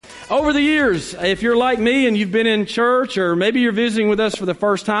Over the years, if you're like me and you've been in church, or maybe you're visiting with us for the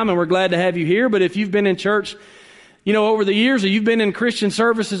first time and we're glad to have you here, but if you've been in church, over the years, or you've been in Christian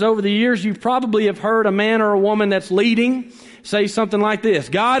services over the years, you probably have heard a man or a woman that's leading say something like this: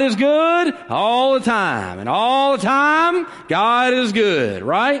 God is good all the time, and all the time, God is good,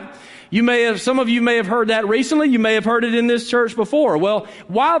 right? Some of you may have heard that recently. You may have heard it in this church before. Well,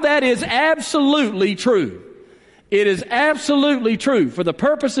 while that is absolutely true, it is absolutely true. For the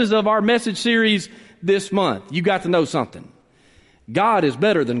purposes of our message series this month, you got to know something. God is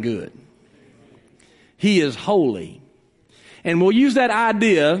better than good. He is holy. And we'll use that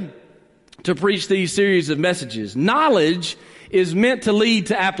idea to preach these series of messages. Knowledge is meant to lead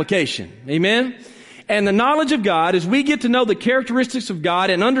to application. Amen? And the knowledge of God, as we get to know the characteristics of God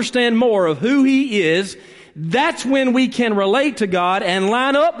and understand more of who He is, that's when we can relate to God and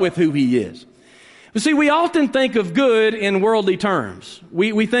line up with who He is. But see, we often think of good in worldly terms.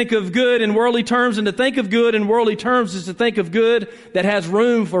 We think of good in worldly terms, and to think of good in worldly terms is to think of good that has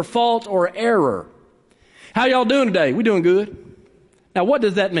room for fault or error. How y'all doing today? We doing good. Now, what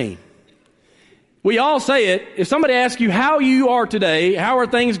does that mean? We all say it. If somebody asks you how you are today, how are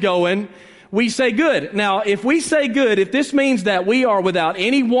things going, we say good. Now, if we say good, if this means that we are without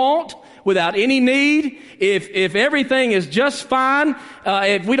any want, without any need, if everything is just fine,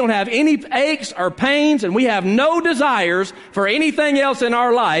 if we don't have any aches or pains and we have no desires for anything else in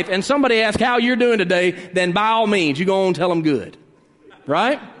our life, and somebody asks how you're doing today, then by all means, you go on and tell them good.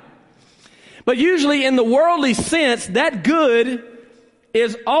 Right? But usually in the worldly sense, that good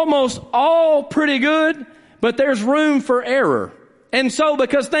is almost all pretty good, but there's room for error. And so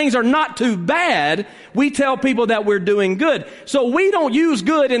because things are not too bad, we tell people that we're doing good. So we don't use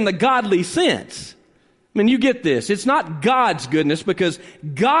good in the godly sense. I mean, you get this. It's not God's goodness, because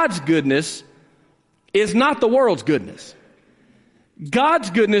God's goodness is not the world's goodness. God's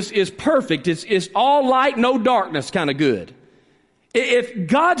goodness is perfect. It's all light, no darkness kind of good. If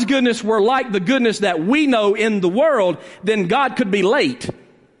God's goodness were like the goodness that we know in the world, then God could be late.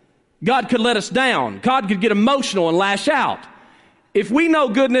 God could let us down. God could get emotional and lash out. If we know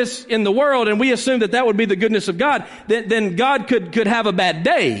goodness in the world and we assume that would be the goodness of God, then God could have a bad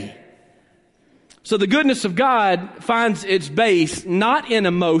day. So the goodness of God finds its base not in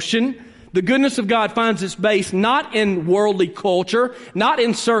emotion. The goodness of God finds its base not in worldly culture, not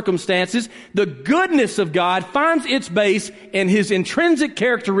in circumstances. The goodness of God finds its base in His intrinsic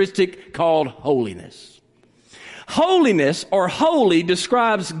characteristic called holiness. Holiness, or holy,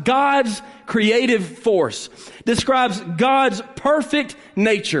 describes God's creative force, describes God's perfect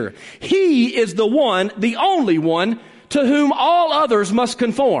nature. He is the one, the only one, to whom all others must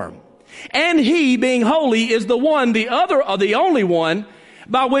conform. And He, being holy, is the one, the only one,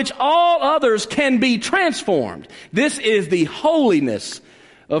 by which all others can be transformed. This is the holiness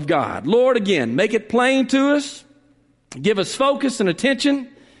of God. Lord, again, make it plain to us. Give us focus and attention.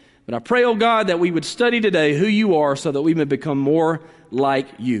 But I pray, oh God, that we would study today who You are so that we may become more like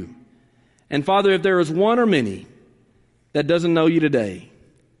You. And Father, if there is one or many that doesn't know You today,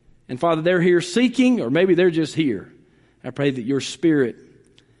 and Father, they're here seeking, or maybe they're just here, I pray that Your Spirit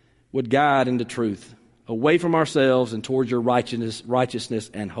would guide into truth, away from ourselves and towards Your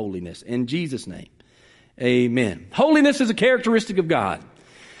righteousness and holiness. In Jesus' name, amen. Holiness is a characteristic of God.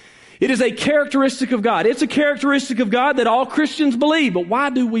 It is a characteristic of God. It's a characteristic of God that all Christians believe. But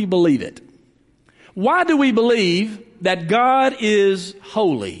why do we believe it? Why do we believe that God is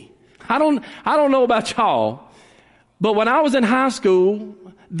holy? I don't know about y'all, but when I was in high school,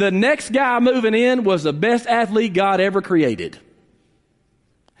 the next guy moving in was the best athlete God ever created.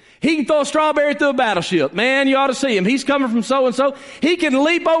 He can throw a strawberry through a battleship. Man, you ought to see him. He's coming from so-and-so. He can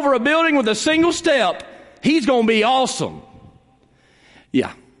leap over a building with a single step. He's going to be awesome.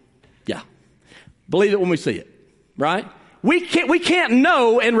 Yeah. Believe it when we see it, right? We can't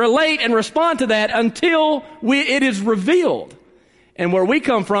know and relate and respond to that until it is revealed. And where we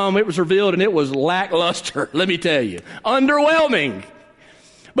come from, it was revealed and it was lackluster, let me tell you. Underwhelming.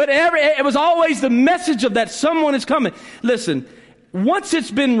 But it was always the message of that someone is coming. Listen, once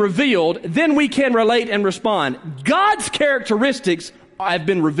it's been revealed, then we can relate and respond. God's characteristics have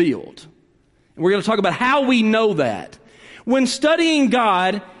been revealed. And we're going to talk about how we know that. When studying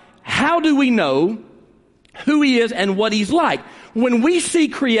God, how do we know who He is and what He's like? When we see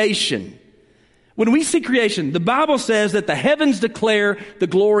creation, the Bible says that the heavens declare the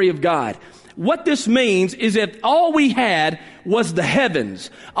glory of God. What this means is that all we had was the heavens.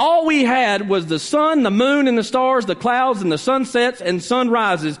 All we had was the sun, the moon, and the stars, the clouds, and the sunsets and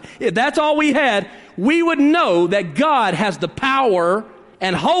sunrises. If that's all we had, we would know that God has the power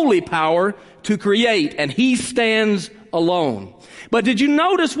and holy power to create, and He stands alone. But did you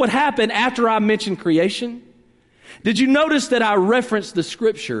notice what happened after I mentioned creation? Did you notice that I referenced the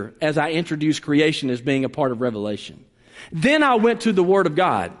Scripture as I introduced creation as being a part of Revelation? Then I went to the Word of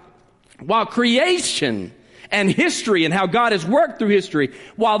God. While creation and history and how God has worked through history,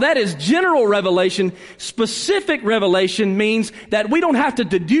 while that is general revelation, specific revelation means that we don't have to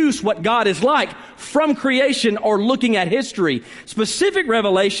deduce what God is like from creation or looking at history. Specific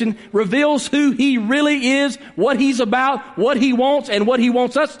revelation reveals who He really is, what He's about, what He wants, and what He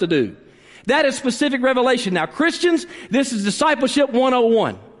wants us to do. That is specific revelation. Now, Christians, this is discipleship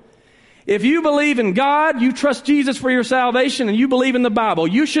 101. If you believe in God, you trust Jesus for your salvation, and you believe in the Bible,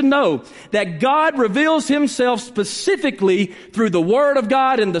 you should know that God reveals Himself specifically through the Word of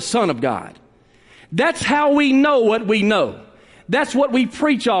God and the Son of God. That's how we know what we know. That's what we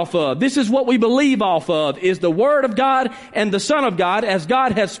preach off of. This is what we believe off of, is the Word of God and the Son of God, as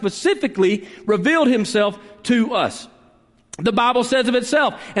God has specifically revealed Himself to us. The Bible says of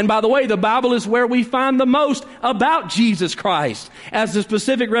itself, and by the way, the Bible is where we find the most about Jesus Christ as the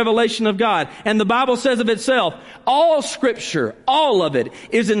specific revelation of God. And the Bible says of itself, all Scripture, all of it,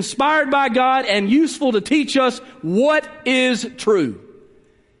 is inspired by God and useful to teach us what is true.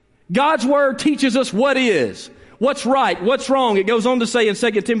 God's Word teaches us what is. What's right? What's wrong? It goes on to say in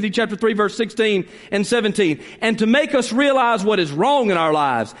 2 Timothy chapter 3, verse 16 and 17, and to make us realize what is wrong in our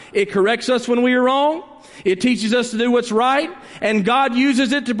lives. It corrects us when we are wrong. It teaches us to do what's right. And God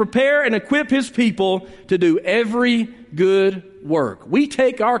uses it to prepare and equip His people to do every good work. We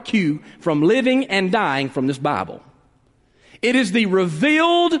take our cue from living and dying from this Bible. It is the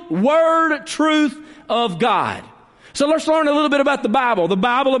revealed word truth of God. So let's learn a little bit about the Bible. The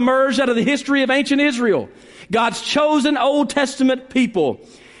Bible emerged out of the history of ancient Israel, God's chosen Old Testament people.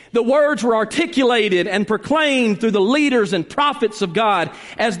 The words were articulated and proclaimed through the leaders and prophets of God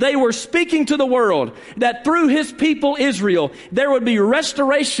as they were speaking to the world that through His people Israel, there would be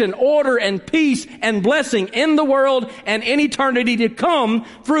restoration, order, and peace and blessing in the world and in eternity to come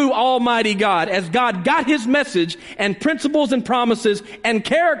through Almighty God, as God got His message and principles and promises and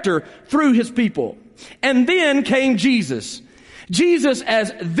character through His people. And then came Jesus. Jesus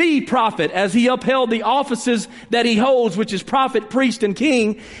as the prophet, as He upheld the offices that He holds, which is prophet, priest, and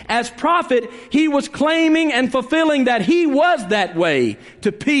king. As prophet, He was claiming and fulfilling that He was that way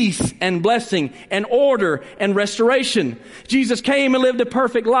to peace and blessing and order and restoration. Jesus came and lived a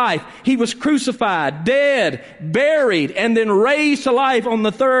perfect life. He was crucified, dead, buried, and then raised to life on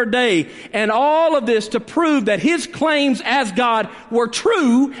the third day. And all of this to prove that His claims as God were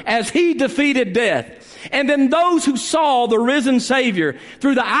true as He defeated death. And then those who saw the risen Savior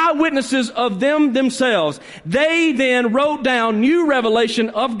through the eyewitnesses of them themselves, they then wrote down new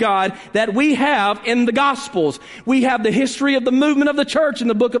revelation of God that we have in the Gospels. We have the history of the movement of the church in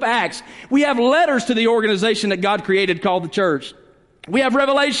the book of Acts. We have letters to the organization that God created called the church. We have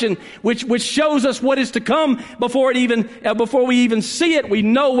Revelation, which shows us what is to come before we even see it. We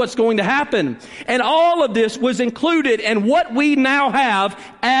know what's going to happen. And all of this was included in what we now have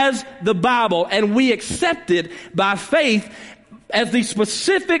as the Bible. And we accept it by faith as the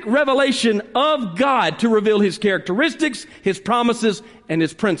specific revelation of God to reveal His characteristics, His promises, and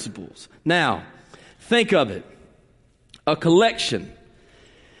His principles. Now, think of it. A collection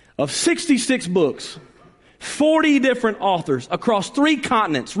of 66 books, 40 different authors across 3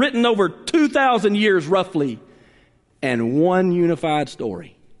 continents, written over 2,000 years roughly, and one unified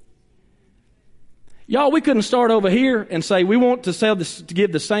story. Y'all, we couldn't start over here and say we want to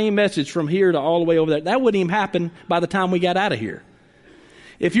give the same message from here to all the way over there. That wouldn't even happen by the time we got out of here.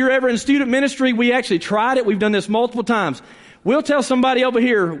 If you're ever in student ministry, we actually tried it. We've done this multiple times. We'll tell somebody over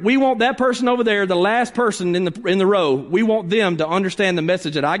here, we want that person over there, the last person in the row, we want them to understand the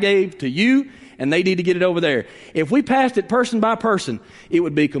message that I gave to you, and they need to get it over there. If we passed it person by person, it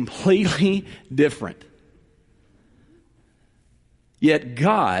would be completely different. Yet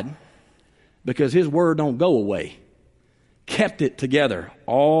God, because His word don't go away, kept it together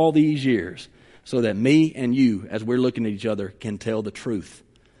all these years so that me and you, as we're looking at each other, can tell the truth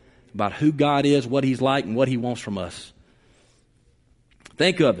about who God is, what He's like, and what He wants from us.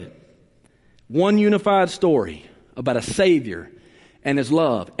 Think of it. One unified story about a Savior and His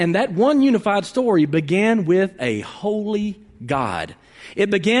love. And that one unified story began with a holy God. It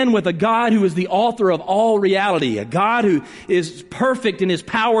began with a God who is the author of all reality, a God who is perfect in His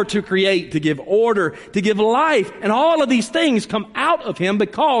power to create, to give order, to give life. And all of these things come out of Him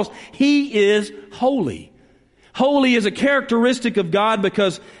because He is holy. Holy is a characteristic of God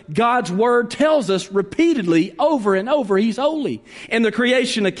because God's Word tells us repeatedly over and over He's holy. In the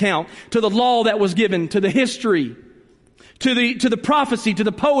creation account, to the law that was given, to the history, to the prophecy, to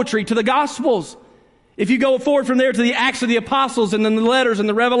the poetry, to the Gospels. If you go forward from there to the Acts of the Apostles and then the letters and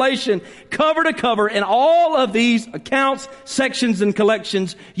the Revelation, cover to cover, in all of these accounts, sections, and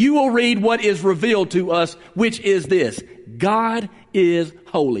collections, you will read what is revealed to us, which is this: God is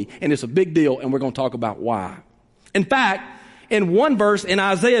holy. And it's a big deal, and we're going to talk about why. In fact, in one verse in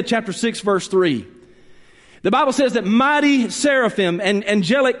Isaiah chapter 6, verse 3, the Bible says that mighty seraphim and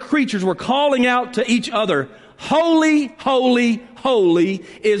angelic creatures were calling out to each other, "Holy, holy, holy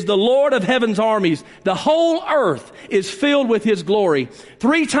is the Lord of heaven's armies. The whole earth is filled with His glory."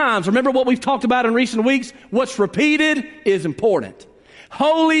 3 times. Remember what we've talked about in recent weeks? What's repeated is important.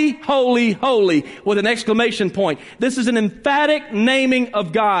 Holy, holy, holy, with an exclamation point. This is an emphatic naming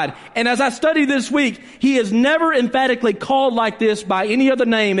of God. And as I studied this week, He is never emphatically called like this by any other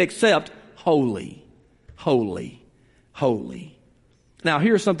name except holy, holy, holy. Now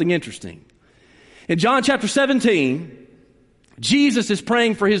here's something interesting. In John chapter 17, Jesus is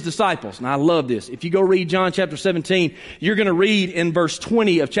praying for His disciples. And I love this. If you go read John chapter 17, you're going to read in verse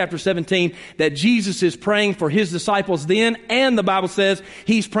 20 of chapter 17 that Jesus is praying for His disciples then. And the Bible says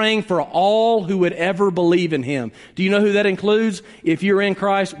He's praying for all who would ever believe in Him. Do you know who that includes? If you're in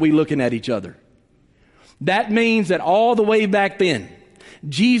Christ, we looking at each other. That means that all the way back then,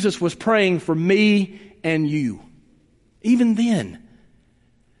 Jesus was praying for me and you. Even then.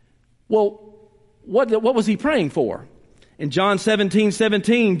 Well, what was He praying for? In John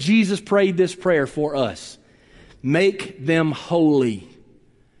 17:17, Jesus prayed this prayer for us. Make them holy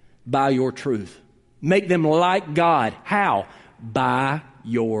by your truth. Make them like God. How? By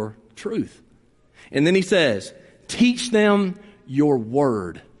your truth. And then He says, teach them your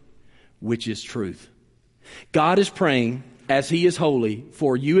word, which is truth. God is praying, as He is holy,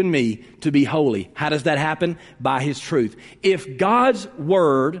 for you and me to be holy. How does that happen? By His truth. If God's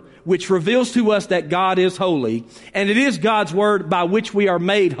word, which reveals to us that God is holy, and it is God's word by which we are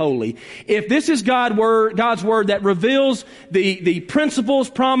made holy, if this is God's word that reveals the principles,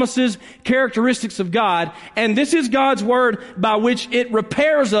 promises, characteristics of God, and this is God's word by which it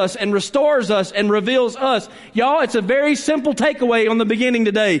repairs us and restores us and reveals us, y'all, it's a very simple takeaway on the beginning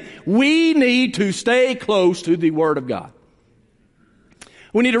today. We need to stay close to the Word of God.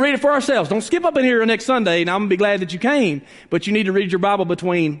 We need to read it for ourselves. Don't skip up in here next Sunday, and I'm going to be glad that you came, but you need to read your Bible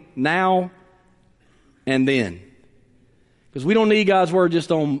between now and then. Because we don't need God's Word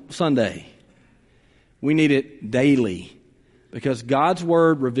just on Sunday. We need it daily. Because God's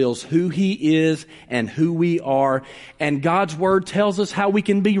Word reveals who He is and who we are. And God's Word tells us how we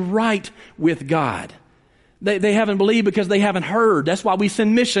can be right with God. They haven't believed because they haven't heard. That's why we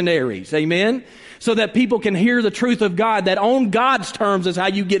send missionaries. Amen? So that people can hear the truth of God, that on God's terms is how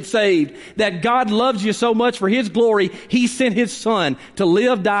you get saved. That God loves you so much for His glory, He sent His Son to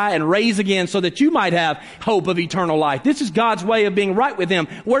live, die, and raise again so that you might have hope of eternal life. This is God's way of being right with Him.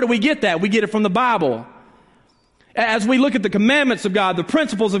 Where do we get that? We get it from the Bible. As we look at the commandments of God, the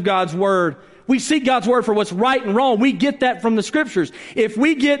principles of God's Word, we seek God's Word for what's right and wrong. We get that from the Scriptures. If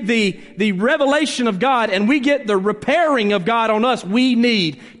we get the revelation of God and we get the repairing of God on us, we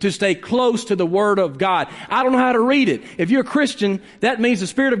need to stay close to the Word of God. I don't know how to read it. If you're a Christian, that means the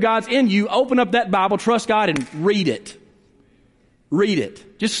Spirit of God's in you. Open up that Bible, trust God, and read it. Read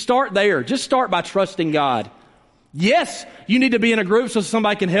it. Just start there. Just start by trusting God. Yes, you need to be in a group so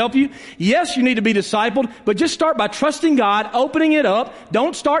somebody can help you. Yes, you need to be discipled, but just start by trusting God, opening it up.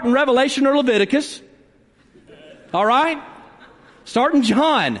 Don't start in Revelation or Leviticus. All right? Start in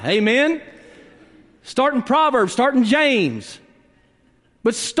John. Amen? Start in Proverbs. Start in James.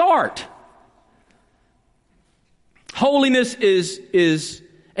 But start. Holiness is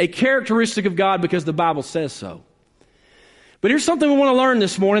a characteristic of God because the Bible says so. But here's something we want to learn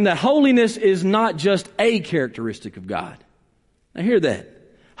this morning, that holiness is not just a characteristic of God. Now hear that.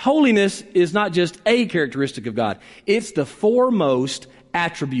 Holiness is not just a characteristic of God. It's the foremost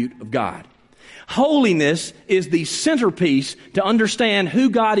attribute of God. Holiness is the centerpiece to understand who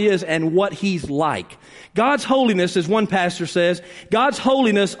God is and what He's like. God's holiness, as one pastor says, God's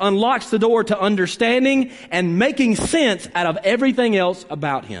holiness unlocks the door to understanding and making sense out of everything else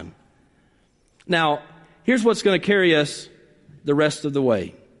about Him. Now, here's what's going to carry us the rest of the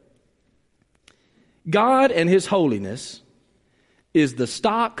way. God and His holiness is the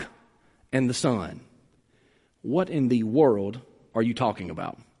stock and the sun. What in the world are you talking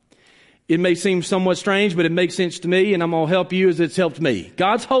about? It may seem somewhat strange, but it makes sense to me, and I'm going to help you as it's helped me.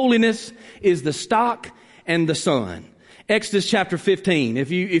 God's holiness is the stock and the sun. Exodus chapter 15.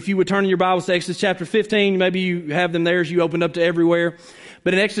 If you would turn in your Bibles to Exodus chapter 15, maybe you have them there as you open up to everywhere.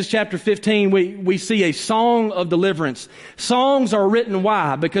 But in Exodus chapter 15, we see a song of deliverance. Songs are written,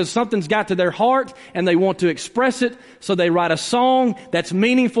 why? Because something's got to their heart and they want to express it, so they write a song that's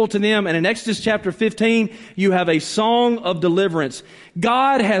meaningful to them. And in Exodus chapter 15, you have a song of deliverance.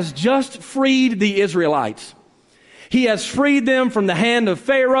 God has just freed the Israelites. He has freed them from the hand of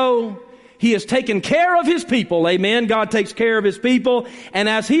Pharaoh. He has taken care of His people. Amen. God takes care of His people. And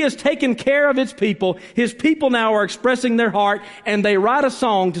as He has taken care of His people now are expressing their heart, and they write a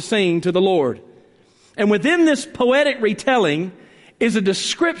song to sing to the Lord. And within this poetic retelling is a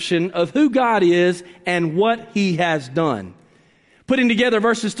description of who God is and what He has done. Putting together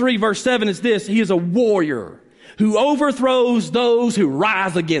verses 3, verse 7 is this: He is a warrior who overthrows those who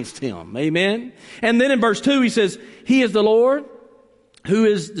rise against Him. Amen. And then in verse 2 he says, He is the Lord who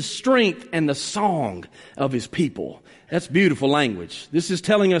is the strength and the song of His people. That's beautiful language. This is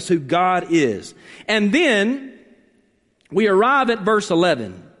telling us who God is. And then we arrive at verse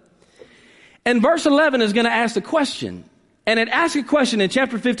 11. And verse 11 is going to ask a question. And it asks a question in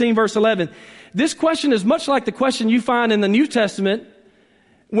chapter 15, verse 11. This question is much like the question you find in the New Testament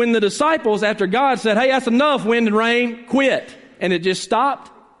when the disciples, after God said, hey, that's enough, wind and rain, quit. And it just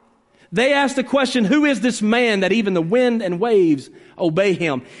stopped. They asked the question, who is this man that even the wind and waves obey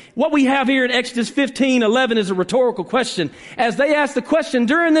Him? What we have here in Exodus 15:11 is a rhetorical question. As they ask the question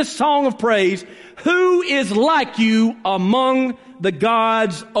during this song of praise, who is like you among the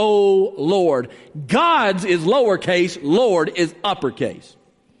gods, O Lord? Gods is lowercase, Lord is uppercase.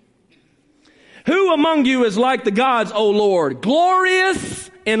 Who among you is like the gods, O Lord? Glorious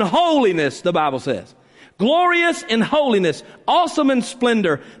in holiness, the Bible says. Glorious in holiness, awesome in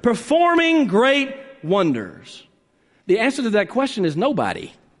splendor, performing great wonders. The answer to that question is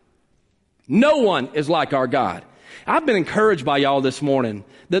nobody. No one is like our God. I've been encouraged by y'all this morning.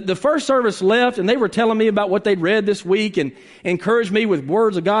 The first service left and they were telling me about what they'd read this week and encouraged me with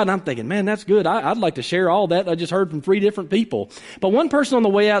words of God. And I'm thinking, man, that's good. I'd like to share all that I just heard from 3 different people. But one person on the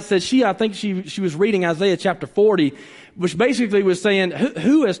way out said I think she was reading Isaiah chapter 40, which basically was saying,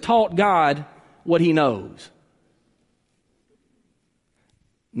 who has taught God what He knows?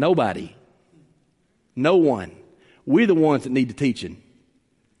 Nobody. No one. We're the ones that need to teach Him.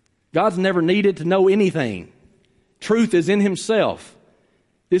 God's never needed to know anything. Truth is in Himself.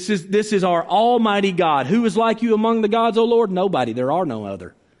 This is our almighty God. Who is like you among the gods, O Lord? Nobody. There are no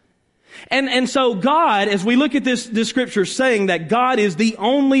other. And so God, as we look at this scripture saying that God is the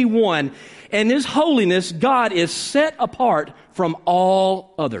only one, and His holiness, God is set apart from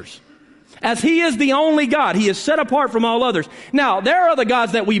all others. As He is the only God, He is set apart from all others. Now, there are other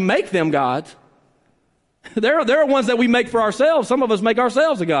gods that we make them gods. There are ones that we make for ourselves. Some of us make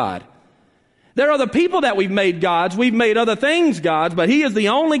ourselves a god. There are other people that we've made gods. We've made other things gods, but He is the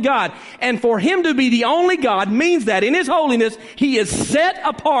only God. And for Him to be the only God means that in His holiness, He is set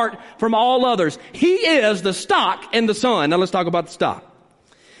apart from all others. He is the stock and the sun. Now let's talk about the stock.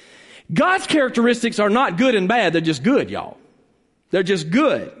 God's characteristics are not good and bad. They're just good, y'all. They're just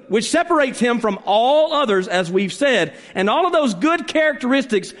good, which separates Him from all others, as we've said. And all of those good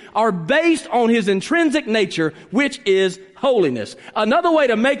characteristics are based on His intrinsic nature, which is holiness. Another way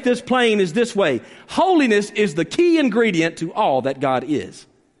to make this plain is this way. Holiness is the key ingredient to all that God is.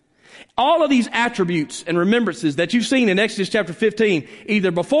 All of these attributes and remembrances that you've seen in Exodus chapter 15,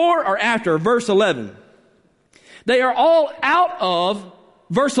 either before or after verse 11, they are all out of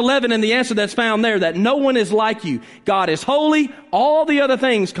verse 11 and the answer that's found there, that no one is like you. God is holy. All the other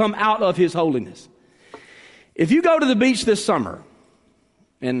things come out of His holiness. If you go to the beach this summer,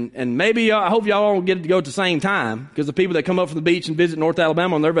 and maybe I hope y'all don't get to go at the same time, because the people that come up from the beach and visit North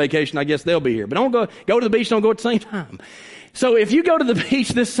Alabama on their vacation, I guess they'll be here. But don't go to the beach, don't go at the same time. So if you go to the beach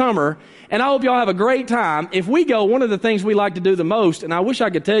this summer, and I hope y'all have a great time, if we go, one of the things we like to do the most, and I wish I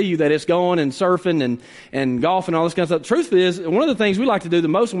could tell you that it's going and surfing and golf and all this kind of stuff. The truth is, one of the things we like to do the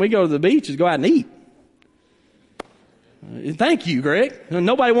most when we go to the beach is go out and eat. Thank you, Greg.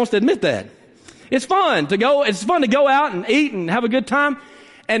 Nobody wants to admit that. It's fun to go out and eat and have a good time.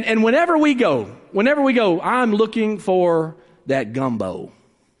 And whenever we go, I'm looking for that gumbo.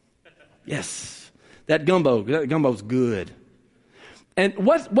 Yes, that gumbo. That gumbo's good. And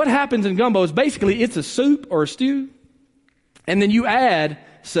what happens in gumbo is basically it's a soup or a stew. And then you add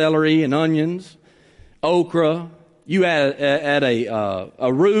celery and onions, okra. You add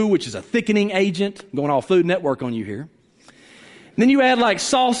a roux, which is a thickening agent. I'm going all Food Network on you here. And then you add like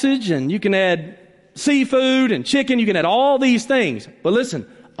sausage, and you can add seafood and chicken. You can add all these things. But listen,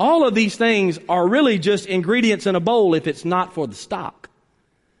 all of these things are really just ingredients in a bowl if it's not for the stock.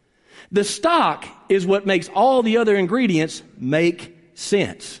 The stock is what makes all the other ingredients make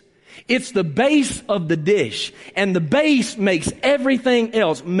sense. It's the base of the dish, and the base makes everything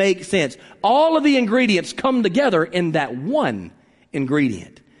else make sense. All of the ingredients come together in that one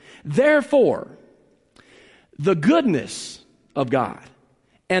ingredient. Therefore, the goodness of God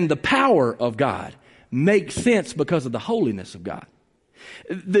and the power of God make sense because of the holiness of God.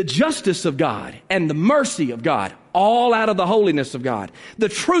 The justice of God and the mercy of God, all out of the holiness of God. The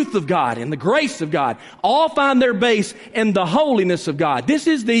truth of God and the grace of God all find their base in the holiness of God. This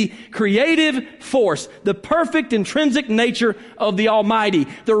is the creative force, the perfect intrinsic nature of the Almighty.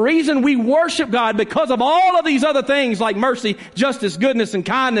 The reason we worship God because of all of these other things like mercy, justice, goodness, and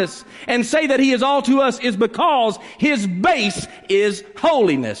kindness, and say that He is all to us is because His base is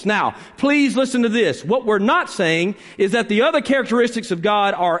holiness. Now, please listen to this. What we're not saying is that the other characteristics of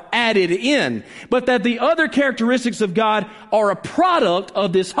God are added in, but that the other characteristics of God are a product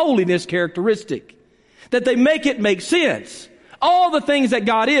of this holiness characteristic. That they make it make sense. All the things that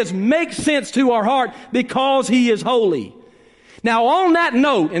God is make sense to our heart because He is holy. Now on that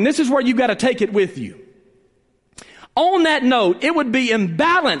note, and this is where you've got to take it with you. On that note, it would be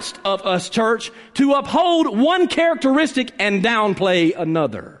imbalanced of us, church, to uphold one characteristic and downplay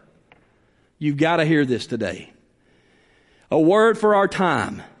another. You've got to hear this today. A word for our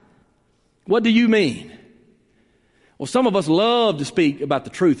time. What do you mean? Well, some of us love to speak about the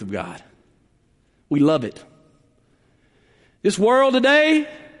truth of God. We love it. This world today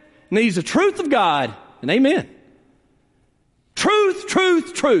needs the truth of God, and amen. Truth,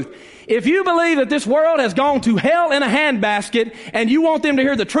 truth, truth. If you believe that this world has gone to hell in a handbasket and you want them to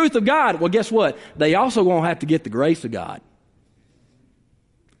hear the truth of God, well, guess what? They also going to have to get the grace of God.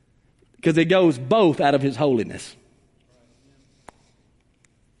 Because it goes both out of His holiness.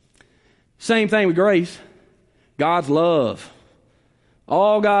 Same thing with grace. God's love.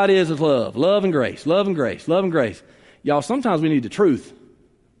 All God is love. Love and grace. Love and grace. Love and grace. Y'all, sometimes we need the truth.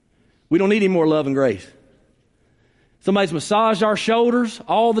 We don't need any more love and grace. Somebody's massaged our shoulders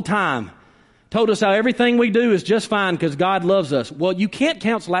all the time. Told us how everything we do is just fine because God loves us. Well, you can't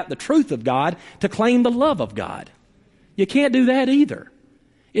counsel out the truth of God to claim the love of God. You can't do that either.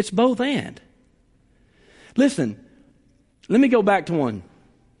 It's both and. Listen, let me go back to one.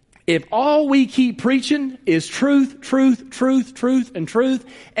 If all we keep preaching is truth, truth, truth, truth, and truth,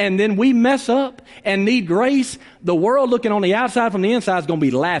 and then we mess up and need grace, the world looking on the outside from the inside is going to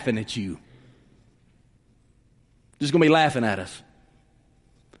be laughing at you. Just going to be laughing at us.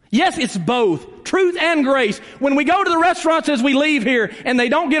 Yes, it's both, truth and grace. When we go to the restaurants as we leave here and they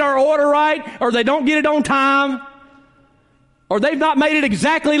don't get our order right, or they don't get it on time, or they've not made it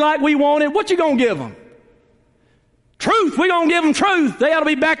exactly like we wanted, what you going to give them? Truth. We're going to give them truth. They ought to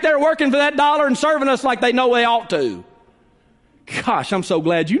be back there working for that dollar and serving us like they know they ought to. Gosh, I'm so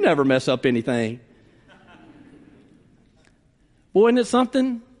glad you never mess up anything. Boy, isn't it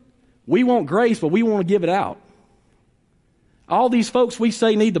something? We want grace, but we want to give it out. All these folks we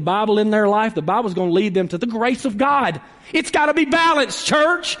say need the Bible in their life, the Bible's going to lead them to the grace of God. It's got to be balanced,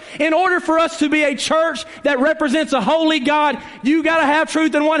 church. In order for us to be a church that represents a holy God, you got to have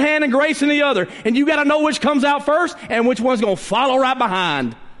truth in one hand and grace in the other. And you got to know which comes out first and which one's going to follow right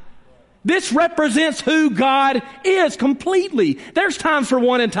behind. This represents who God is completely. There's times for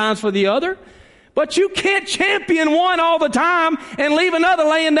one and times for the other. But you can't champion one all the time and leave another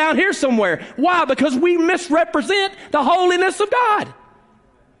laying down here somewhere. Why? Because we misrepresent the holiness of God.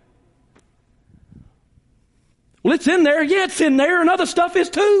 Well, it's in there. Yeah, it's in there, and other stuff is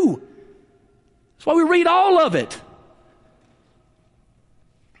too. That's why we read all of it.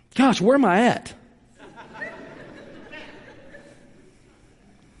 Gosh, where am I at?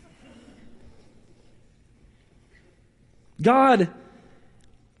 God,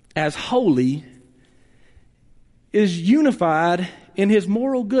 as holy, is unified in His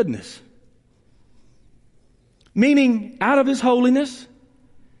moral goodness. Meaning, out of His holiness,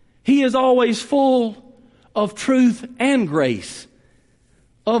 He is always full of truth and grace,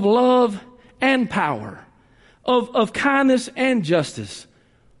 of love and power, of kindness and justice.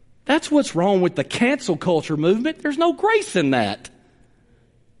 That's what's wrong with the cancel culture movement. There's no grace in that.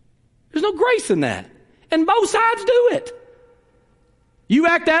 There's no grace in that. And both sides do it. You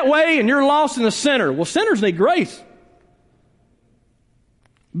act that way and you're lost in a sinner. Well, sinners need grace.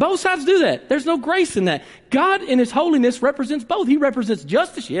 Both sides do that. There's no grace in that. God in His holiness represents both. He represents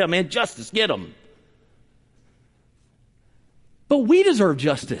justice. Yeah, man, justice, get them. But we deserve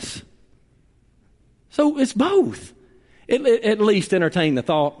justice. So it's both. At least entertain the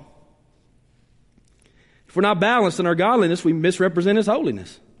thought. If we're not balanced in our godliness, we misrepresent His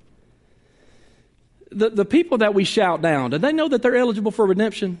holiness. The people that we shout down, do they know that they're eligible for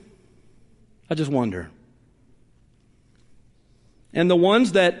redemption? I just wonder. And the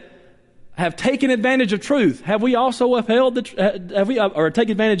ones that have taken advantage of truth, have we also upheld or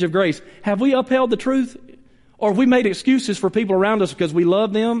taken advantage of grace? Have we upheld the truth? Or have we made excuses for people around us because we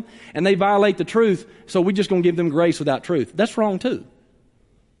love them and they violate the truth, so we're just going to give them grace without truth? That's wrong too.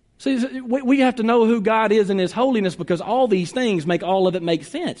 See, we have to know who God is in His holiness, because all these things make all of it make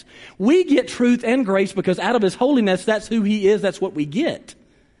sense. We get truth and grace because out of His holiness, that's who He is, that's what we get.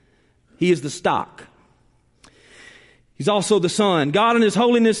 He is the stock. He's also the Son. God in His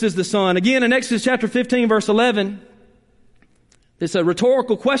holiness is the Son. Again, in Exodus chapter 15, verse 11, it's a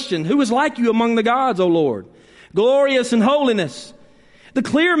rhetorical question. Who is like you among the gods, O Lord? Glorious in holiness. The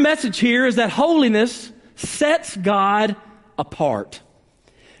clear message here is that holiness sets God apart.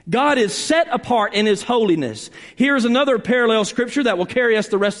 God is set apart in His holiness. Here's another parallel scripture that will carry us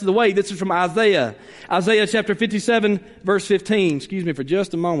the rest of the way. This is from Isaiah. Isaiah chapter 57, verse 15. Excuse me for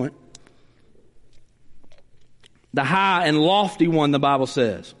just a moment. The high and lofty one, the Bible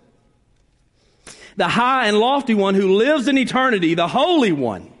says. The high and lofty one who lives in eternity, the Holy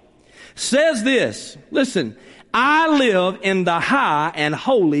One, says this. Listen, I live in the high and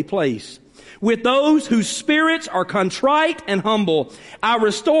holy place with those whose spirits are contrite and humble. I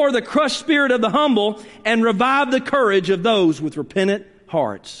restore the crushed spirit of the humble and revive the courage of those with repentant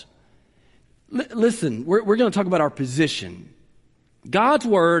hearts. Listen, we're going to talk about our position. God's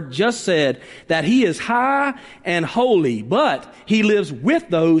word just said that He is high and holy, but He lives with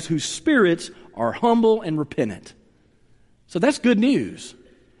those whose spirits are humble and repentant. So that's good news.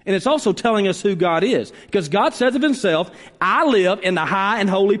 And it's also telling us who God is. Because God says of Himself, I live in the high and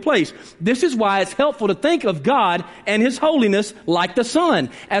holy place. This is why it's helpful to think of God and His holiness like the sun,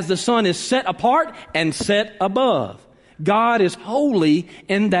 as the sun is set apart and set above. God is holy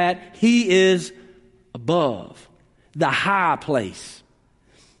in that He is above, the high place.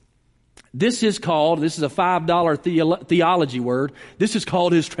 This is a $5 theology word. This is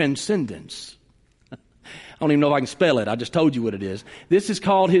called His transcendence. I don't even know if I can spell it. I just told you what it is. This is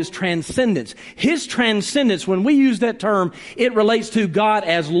called His transcendence. His transcendence, when we use that term, it relates to God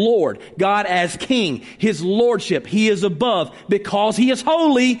as Lord, God as King, His lordship. He is above. Because He is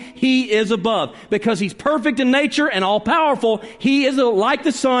holy, He is above. Because He's perfect in nature and all-powerful, He is like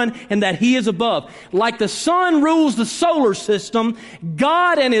the sun in that He is above. Like the sun rules the solar system,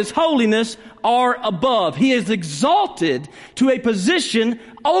 God and His holiness are above. He is exalted to a position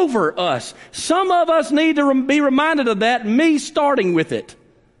over us. Some of us need to be reminded of that, me starting with it.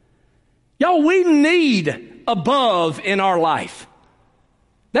 Y'all, we need above in our life.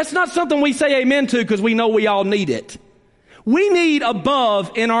 That's not something we say amen to because we know we all need it. We need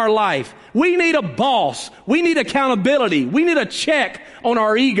above in our life. We need a boss. We need accountability. We need a check on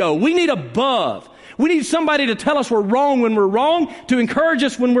our ego. We need above. We need somebody to tell us we're wrong when we're wrong, to encourage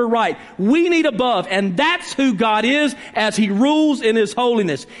us when we're right. We need above, and that's who God is as He rules in His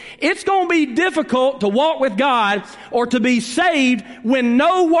holiness. It's going to be difficult to walk with God or to be saved when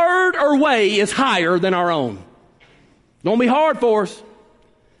no word or way is higher than our own. It's going to be hard for us.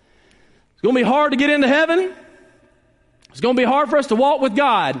 It's going to be hard to get into heaven. It's going to be hard for us to walk with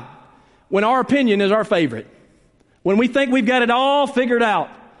God when our opinion is our favorite, when we think we've got it all figured out.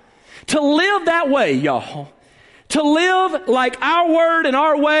 To live that way, y'all, to live like our word and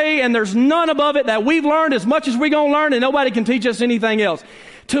our way, and there's none above it, that we've learned as much as we're going to learn and nobody can teach us anything else.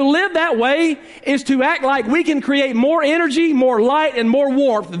 To live that way is to act like we can create more energy, more light, and more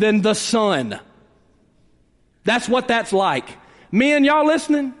warmth than the sun. That's what that's like. Men, y'all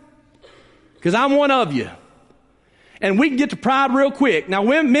listening? Because I'm one of you. And we can get to pride real quick. Now,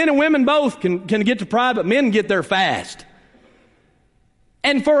 men and women both can get to pride, but men get there fast.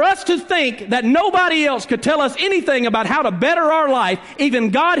 And for us to think that nobody else could tell us anything about how to better our life,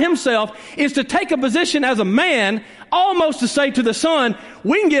 even God Himself, is to take a position as a man, almost to say to the sun,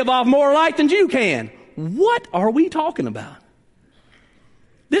 we can give off more light than you can. What are we talking about?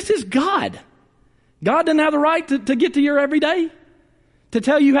 This is God. God doesn't have the right to get to your everyday, to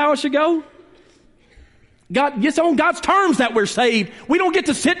tell you how it should go. God, it's on God's terms that we're saved. We don't get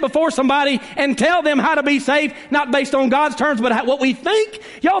to sit before somebody and tell them how to be saved, not based on God's terms, but what we think.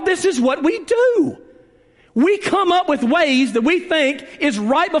 Y'all, this is what we do. We come up with ways that we think is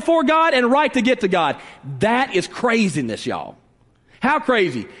right before God and right to get to God. That is craziness, y'all. How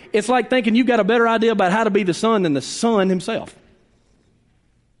crazy? It's like thinking you've got a better idea about how to be the Son than the Son Himself.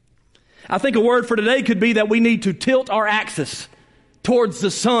 I think a word for today could be that we need to tilt our axis towards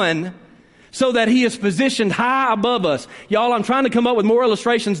the sun so that He is positioned high above us. Y'all, I'm trying to come up with more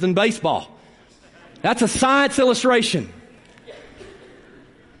illustrations than baseball. That's a science illustration.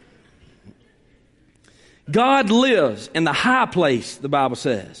 God lives in the high place, the Bible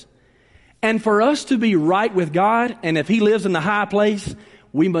says. And for us to be right with God, and if He lives in the high place,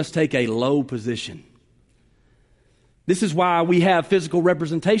 we must take a low position. This is why we have physical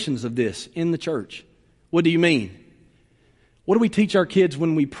representations of this in the church. What do you mean? What do we teach our kids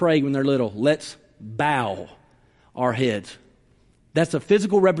when we pray when they're little? Let's bow our heads. That's a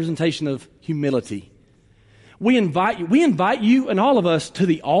physical representation of humility. We invite you and all of us to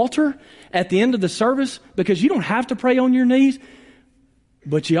the altar at the end of the service because you don't have to pray on your knees,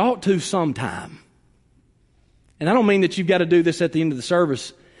 but you ought to sometime. And I don't mean that you've got to do this at the end of the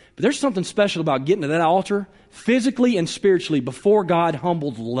service, but there's something special about getting to that altar physically and spiritually before God,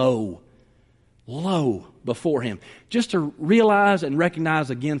 humbled low before Him. Just to realize and recognize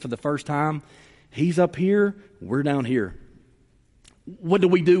again for the first time, He's up here, we're down here. What do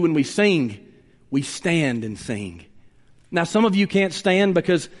we do when we sing? We stand and sing. Now, some of you can't stand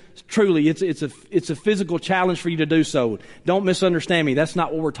because truly it's a physical challenge for you to do so. Don't misunderstand me. That's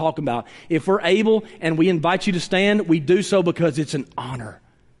not what we're talking about. If we're able and we invite you to stand, we do so because it's an honor.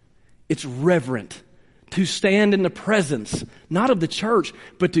 It's reverent to stand in the presence, not of the church,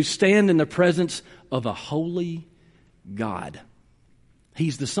 but to stand in the presence of a holy God.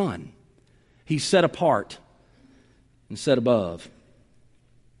 He's the Son. He's set apart and set above.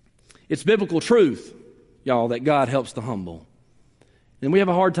 It's biblical truth, y'all, that God helps the humble. And we have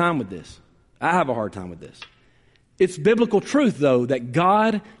a hard time with this. I have a hard time with this. It's biblical truth, though, that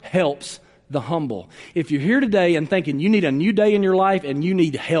God helps the humble. If you're here today and thinking you need a new day in your life and you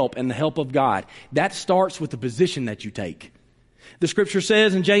need help and the help of God, that starts with the position that you take. The Scripture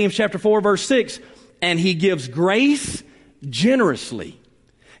says in James chapter 4, verse 6, and He gives grace generously.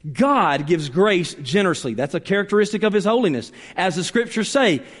 God gives grace generously. That's a characteristic of His holiness. As the Scriptures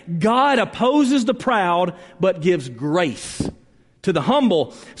say, God opposes the proud, but gives grace to the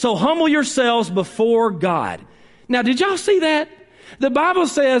humble. So humble yourselves before God. Now, did y'all see that? The Bible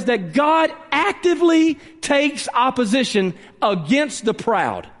says that God actively takes opposition against the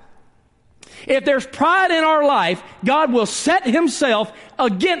proud. If there's pride in our life, God will set Himself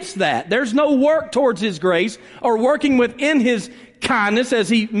against that. There's no work towards His grace or working within His kindness as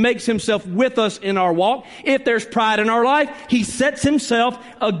He makes Himself with us in our walk. If there's pride in our life, He sets Himself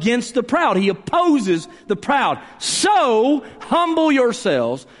against the proud. He opposes the proud. So, humble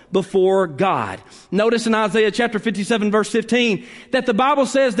yourselves before God. Notice in Isaiah chapter 57 verse 15 that the Bible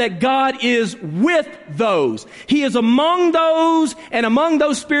says that God is with those. He is among those and among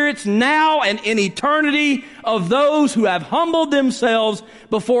those spirits now and in eternity of those who have humbled themselves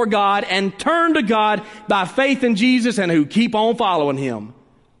before God and turned to God by faith in Jesus and who keep on following Him.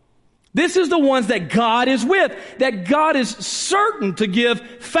 This is the ones that God is with, that God is certain to give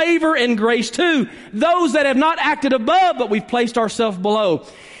favor and grace to. Those that have not acted above, but we've placed ourselves below.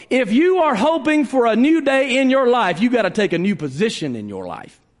 If you are hoping for a new day in your life, you've got to take a new position in your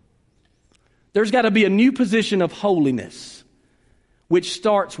life. There's got to be a new position of holiness, which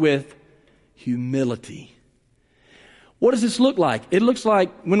starts with humility. What does this look like? It looks like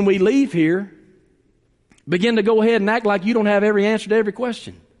when we leave here, begin to go ahead and act like you don't have every answer to every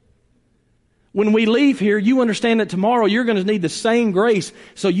question. When we leave here, you understand that tomorrow you're going to need the same grace.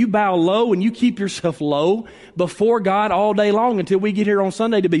 So you bow low and you keep yourself low before God all day long until we get here on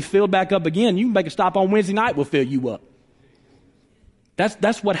Sunday to be filled back up again. You can make a stop on Wednesday night, we'll fill you up.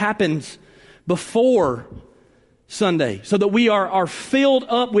 That's what happens before Sunday, so that we are filled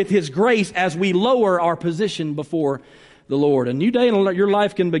up with His grace as we lower our position before the Lord. A new day in your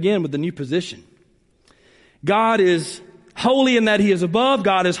life can begin with a new position. God is holy in that He is above.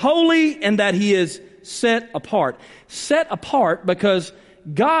 God is holy in that He is set apart. Set apart because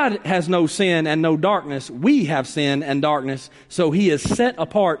God has no sin and no darkness. We have sin and darkness. So He is set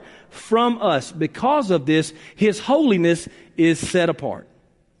apart from us. Because of this, His holiness is set apart.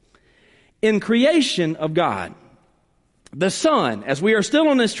 In creation of God, the sun, as we are still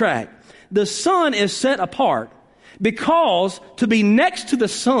on this track, the sun is set apart because to be next to the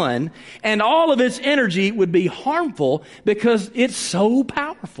sun and all of its energy would be harmful because it's so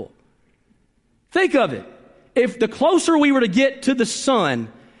powerful. Think of it. If the closer we were to get to the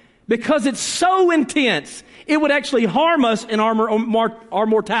sun, because it's so intense, it would actually harm us in our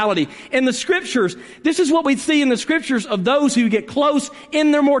mortality. In the Scriptures, this is what we see in the Scriptures of those who get close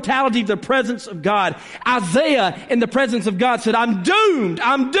in their mortality to the presence of God. Isaiah, in the presence of God, said, I'm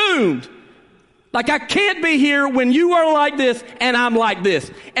doomed. Like I can't be here when you are like this and I'm like this.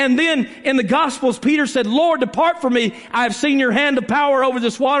 And then in the Gospels, Peter said, Lord, depart from me. I have seen your hand of power over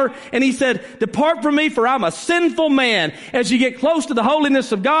this water. And he said, depart from me, for I'm a sinful man. As you get close to the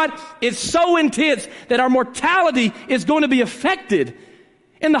holiness of God, it's so intense that our mortality is going to be affected.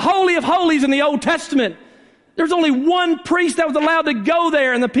 In the Holy of Holies in the Old Testament, there's only one priest that was allowed to go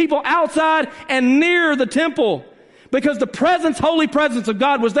there and the people outside and near the temple. because the presence, holy presence of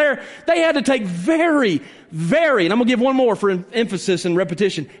God was there, they had to take very, very, and I'm going to give one more for emphasis and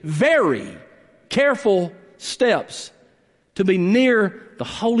repetition, very careful steps to be near the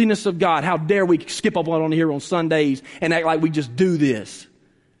holiness of God. How dare we skip up on here on Sundays and act like we just do this.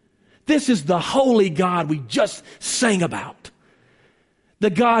 This is the holy God we just sang about. The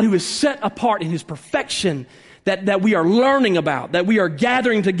God who is set apart in His perfection that we are learning about, that we are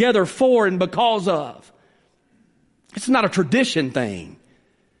gathering together for and because of. It's not a tradition thing.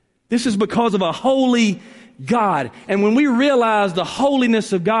 This is because of a holy God. And when we realize the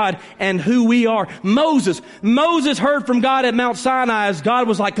holiness of God and who we are, Moses heard from God at Mount Sinai as God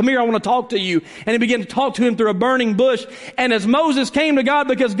was like, come here, I want to talk to you. And He began to talk to him through a burning bush. And as Moses came to God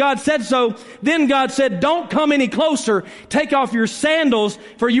because God said so, then God said, don't come any closer. Take off your sandals,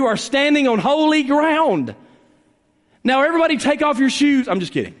 for you are standing on holy ground. Now everybody take off your shoes. I'm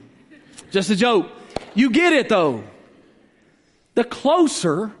just kidding. Just a joke. You get it though. The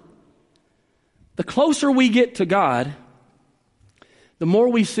closer we get to God, the more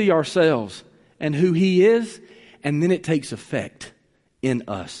we see ourselves and who He is, and then it takes effect in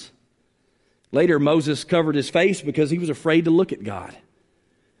us. Later, Moses covered his face because he was afraid to look at God.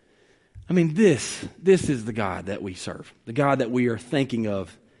 I mean, this is the God that we serve, the God that we are thinking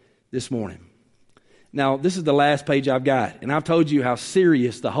of this morning. Now, this is the last page I've got, and I've told you how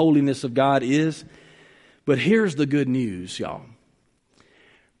serious the holiness of God is, but here's the good news, y'all.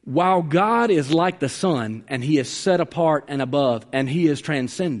 While God is like the sun, and He is set apart and above, and He is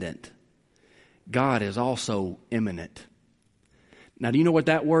transcendent, God is also immanent. Now, do you know what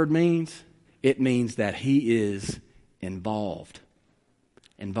that word means? It means that He is involved.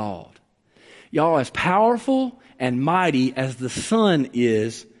 Involved. Y'all, as powerful and mighty as the sun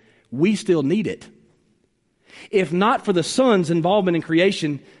is, we still need it. If not for the sun's involvement in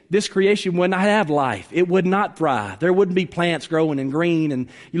creation, this creation would not have life. It would not thrive. There wouldn't be plants growing and green, and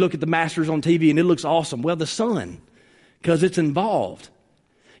you look at the Masters on TV and it looks awesome. Well, the sun, because it's involved.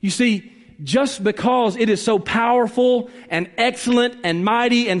 You see, just because it is so powerful and excellent and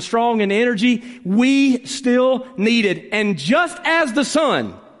mighty and strong in energy, we still need it. And just as the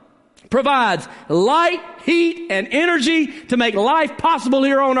sun provides light, heat, and energy to make life possible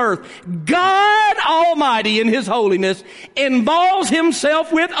here on earth, God Almighty in His holiness involves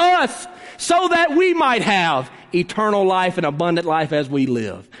Himself with us so that we might have eternal life and abundant life as we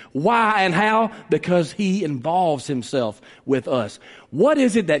live. Why and how? Because He involves Himself with us. What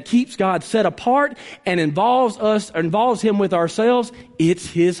is it that keeps God set apart and involves Him with ourselves? It's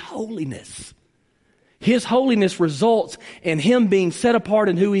His holiness. His holiness results in Him being set apart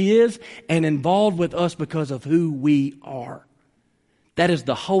in who He is and involved with us because of who we are. That is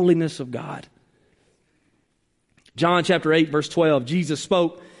the holiness of God. John chapter 8, verse 12, Jesus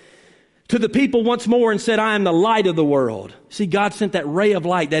spoke to the people once more and said, I am the light of the world. See, God sent that ray of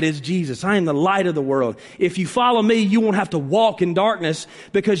light, that is Jesus. I am the light of the world. If you follow me, you won't have to walk in darkness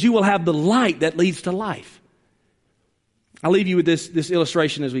because you will have the light that leads to life. I'll leave you with this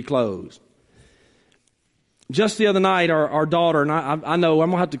illustration as we close. Just the other night, our daughter, and I know I'm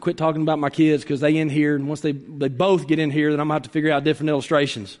going to have to quit talking about my kids because they in here, and once they both get in here, then I'm going to have to figure out different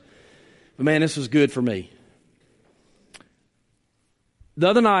illustrations. But man, this was good for me. The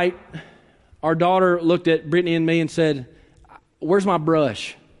other night, our daughter looked at Brittany and me and said, where's my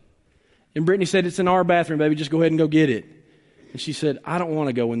brush? And Brittany said, it's in our bathroom, baby, just go ahead and go get it. And she said, I don't want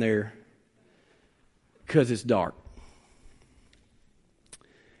to go in there because it's dark.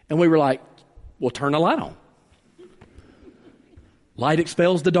 And we were like, well, turn the light on. Light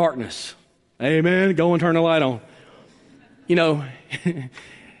expels the darkness. Amen. Go and turn the light on. You know,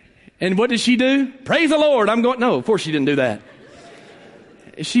 and what did she do? Praise the Lord. No, of course she didn't do that.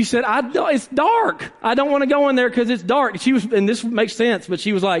 She said, it's dark. I don't want to go in there because it's dark. And this makes sense, but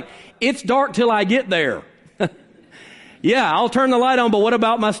she was like, it's dark till I get there. Yeah, I'll turn the light on, but what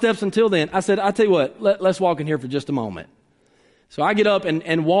about my steps until then? I said, I'll tell you what, let's walk in here for just a moment. So I get up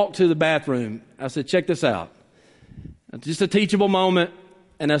and walk to the bathroom. I said, check this out. Just a teachable moment.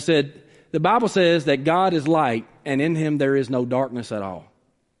 And I said, the Bible says that God is light and in Him there is no darkness at all.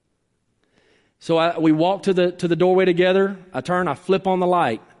 So we walk to the doorway together. I flip on the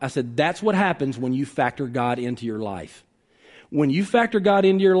light. I said, that's what happens when you factor God into your life. When you factor God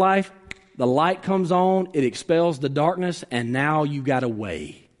into your life, the light comes on, it expels the darkness, and now you got a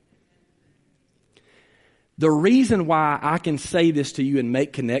way. The reason why I can say this to you and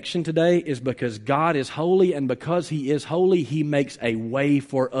make connection today is because God is holy, and because He is holy, He makes a way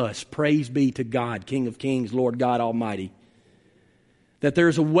for us. Praise be to God, King of Kings, Lord God Almighty. That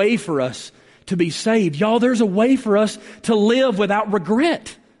there's a way for us to be saved. Y'all, there's a way for us to live without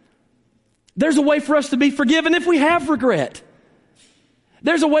regret. There's a way for us to be forgiven if we have regret.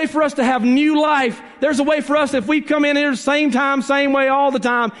 There's a way for us to have new life. There's a way for us, if we come in here the same time, same way all the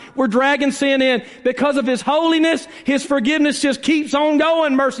time, we're dragging sin in. Because of His holiness, His forgiveness just keeps on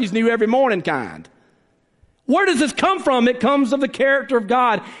going. Mercy's new every morning kind. Where does this come from? It comes of the character of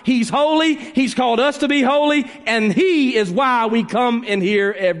God. He's holy. He's called us to be holy. And He is why we come in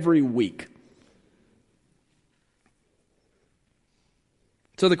here every week.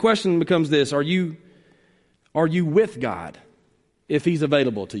 So the question becomes this: Are you with God if He's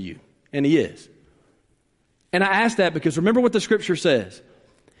available to you? And He is. And I ask that because remember what the Scripture says.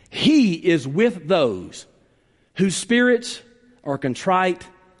 He is with those whose spirits are contrite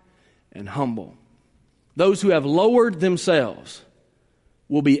and humble. Those who have lowered themselves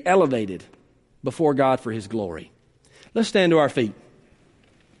will be elevated before God for His glory. Let's stand to our feet.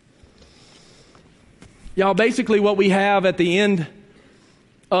 Y'all, basically what we have at the end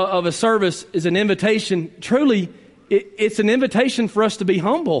of a service is an invitation. Truly, it's an invitation for us to be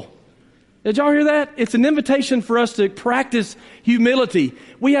humble. Did y'all hear that? It's an invitation for us to practice humility.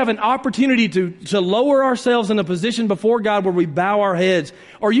 We have an opportunity to lower ourselves in a position before God where we bow our heads.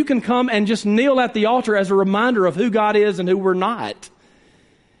 Or you can come and just kneel at the altar as a reminder of who God is and who we're not.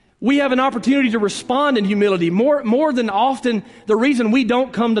 We have an opportunity to respond in humility. More than often, the reason we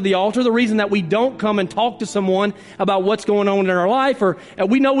don't come to the altar, the reason that we don't come and talk to someone about what's going on in our life, or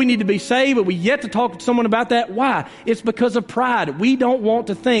we know we need to be saved, but we yet to talk to someone about that. Why? It's because of pride. We don't want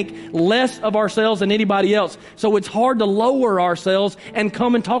to think less of ourselves than anybody else. So it's hard to lower ourselves and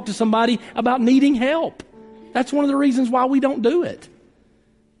come and talk to somebody about needing help. That's one of the reasons why we don't do it.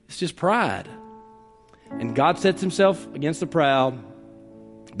 It's just pride. And God sets Himself against the proud,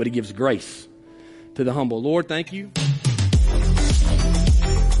 but He gives grace to the humble. Lord, thank you.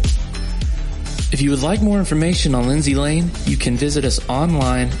 If you would like more information on Lindsay Lane, you can visit us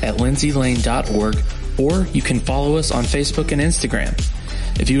online at lindsaylane.org, or you can follow us on Facebook and Instagram.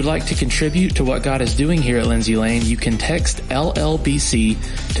 If you would like to contribute to what God is doing here at Lindsay Lane, you can text LLBC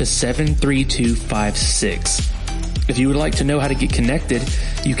to 73256. If you would like to know how to get connected,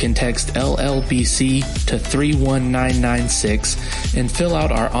 you can text LLBC to 31996 and fill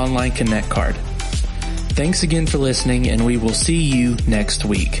out our online connect card. Thanks again for listening, and we will see you next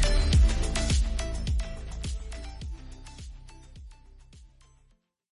week.